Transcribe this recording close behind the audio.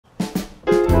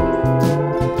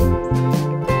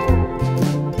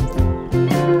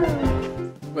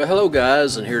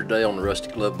guys, and here today on the Rusty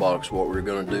Glove Box, what we're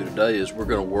going to do today is we're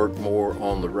going to work more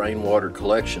on the rainwater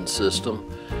collection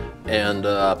system. And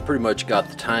I pretty much got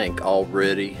the tank all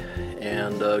ready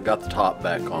and got the top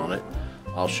back on it.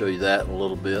 I'll show you that in a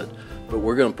little bit. But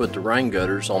we're going to put the rain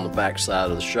gutters on the back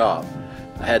side of the shop.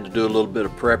 I had to do a little bit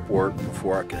of prep work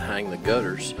before I could hang the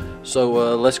gutters.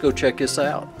 So let's go check this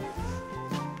out.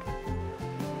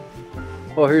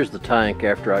 Well, here's the tank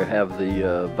after I have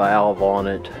the valve on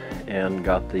it and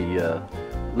got the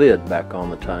lid back on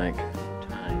the tank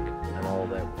and all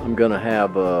that. I'm going to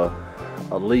have a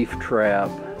leaf trap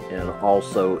and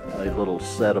also a little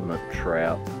sediment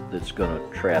trap that's going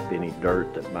to trap any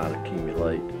dirt that might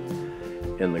accumulate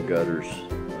in the gutters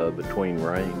between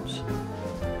rains.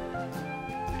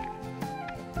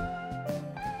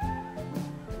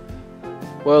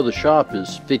 Well, the shop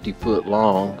is 50 foot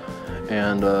long,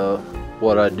 and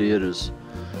what I did is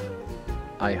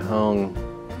I hung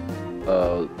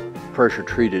pressure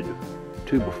treated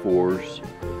 2x4s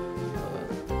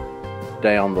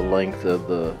down the length of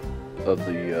the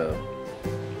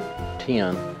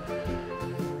tin,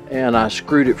 and I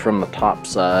screwed it from the top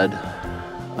side.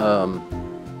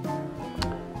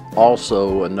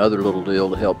 Also, another little deal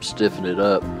to help stiffen it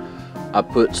up, I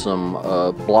put some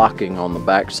blocking on the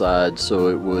back side so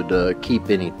it would keep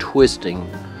any twisting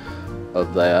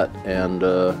of that, and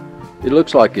it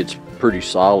looks like it's pretty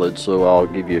solid, so I'll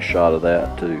give you a shot of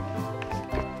that too.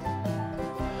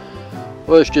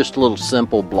 Well, it's just a little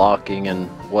simple blocking, and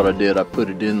what I did, I put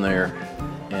it in there,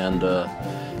 and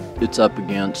it's up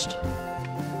against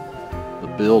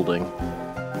the building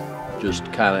just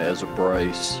kind of as a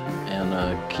brace, and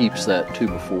keeps that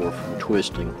 2x4 from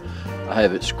twisting. I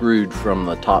have it screwed from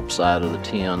the top side of the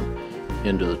tin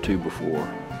into the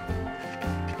 2x4.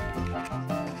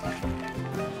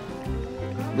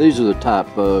 These are the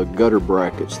type of gutter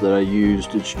brackets that I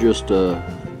used. It's just a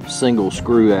single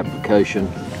screw application.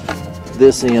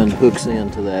 This end hooks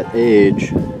into that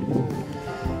edge.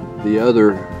 The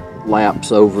other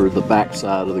laps over the back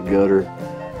side of the gutter,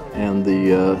 and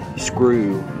the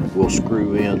screw will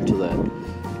screw into that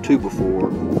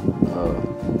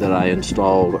 2x4 that I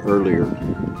installed earlier.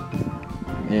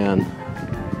 And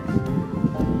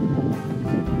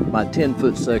my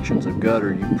 10-foot sections of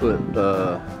gutter, you put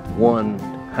one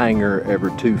hanger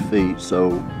every 2 feet,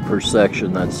 so per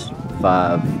section that's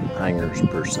 5 hangers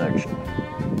per section.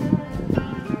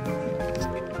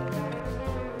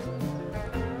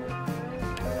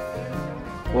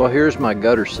 Well, here's my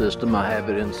gutter system. I have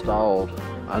it installed.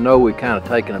 I know we kind of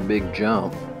taken a big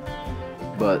jump,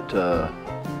 but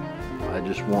I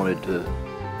just wanted to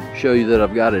show you that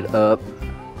I've got it up,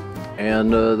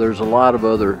 and there's a lot of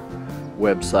other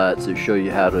websites that show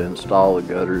you how to install the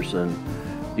gutters, and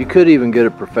you could even get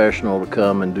a professional to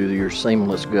come and do your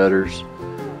seamless gutters,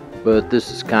 but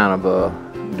this is kind of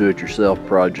a do-it-yourself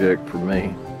project for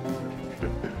me.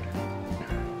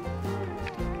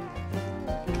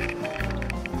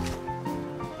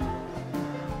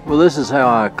 Well, this is how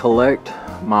I collect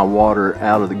my water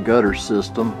out of the gutter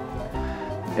system,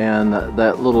 and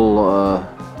that little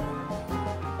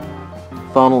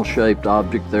funnel shaped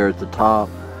object there at the top,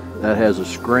 that has a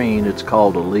screen. It's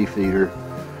called a leaf eater.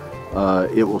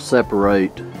 It will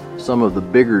separate some of the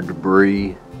bigger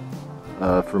debris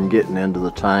from getting into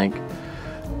the tank.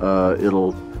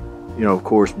 It'll, of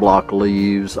course, block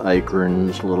leaves,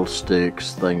 acorns, little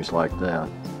sticks, things like that.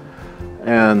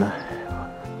 And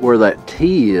where that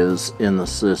T is in the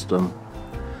system,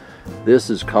 this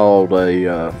is called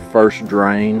a first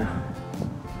drain,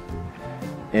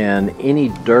 and any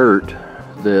dirt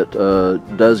that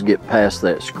does get past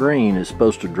that screen is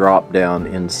supposed to drop down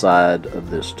inside of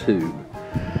this tube.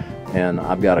 And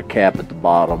I've got a cap at the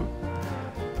bottom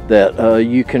that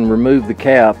you can remove the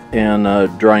cap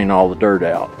and drain all the dirt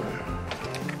out.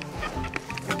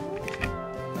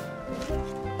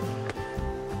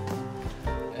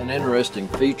 An interesting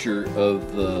feature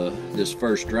of this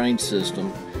first drain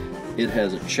system, it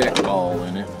has a check ball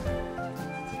in it.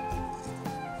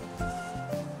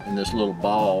 And this little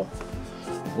ball,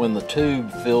 when the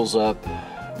tube fills up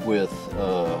with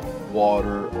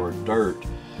water or dirt,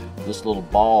 this little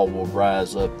ball will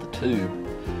rise up the tube,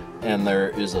 and there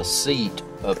is a seat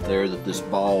up there that this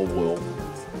ball will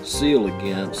seal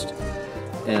against,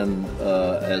 and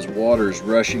as water is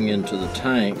rushing into the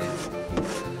tank,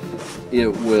 it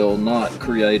will not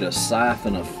create a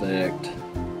siphon effect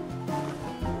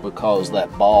because that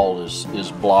ball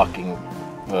is blocking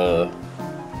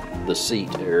the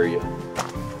seat area.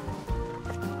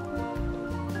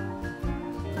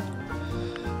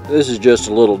 This is just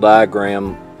a little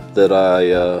diagram that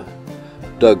I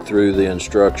dug through the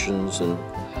instructions, and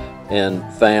and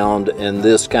found, and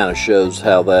this kind of shows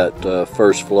how that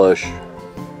first flush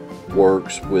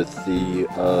works with the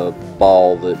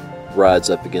ball that rides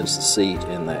up against the seat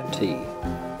in that tee.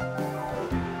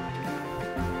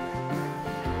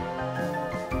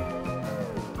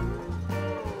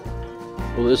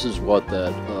 Well, this is what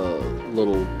that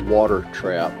little water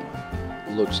trap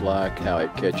looks like, how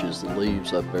it catches the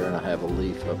leaves up there, and I have a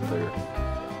leaf up there.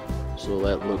 So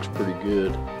that looks pretty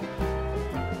good.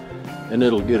 And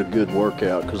it'll get a good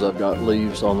workout because I've got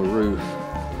leaves on the roof.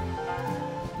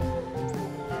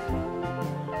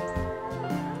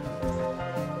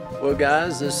 Well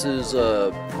guys, this is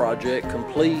project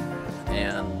complete,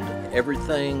 and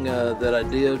everything that I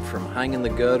did, from hanging the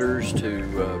gutters to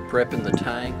prepping the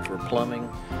tank for plumbing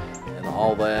and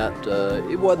all that,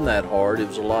 it wasn't that hard. It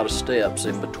was a lot of steps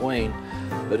in between,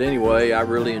 but anyway, I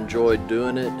really enjoyed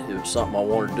doing it. It was something I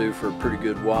wanted to do for a pretty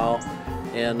good while,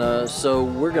 and so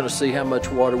we're going to see how much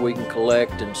water we can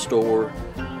collect and store,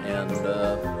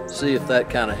 and see if that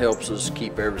kind of helps us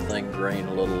keep everything green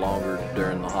a little longer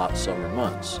during the hot summer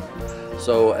months.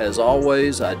 So as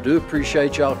always, I do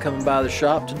appreciate y'all coming by the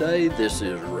shop today. This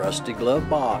is Rusty Glove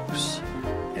Box,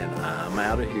 and I'm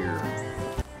out of here.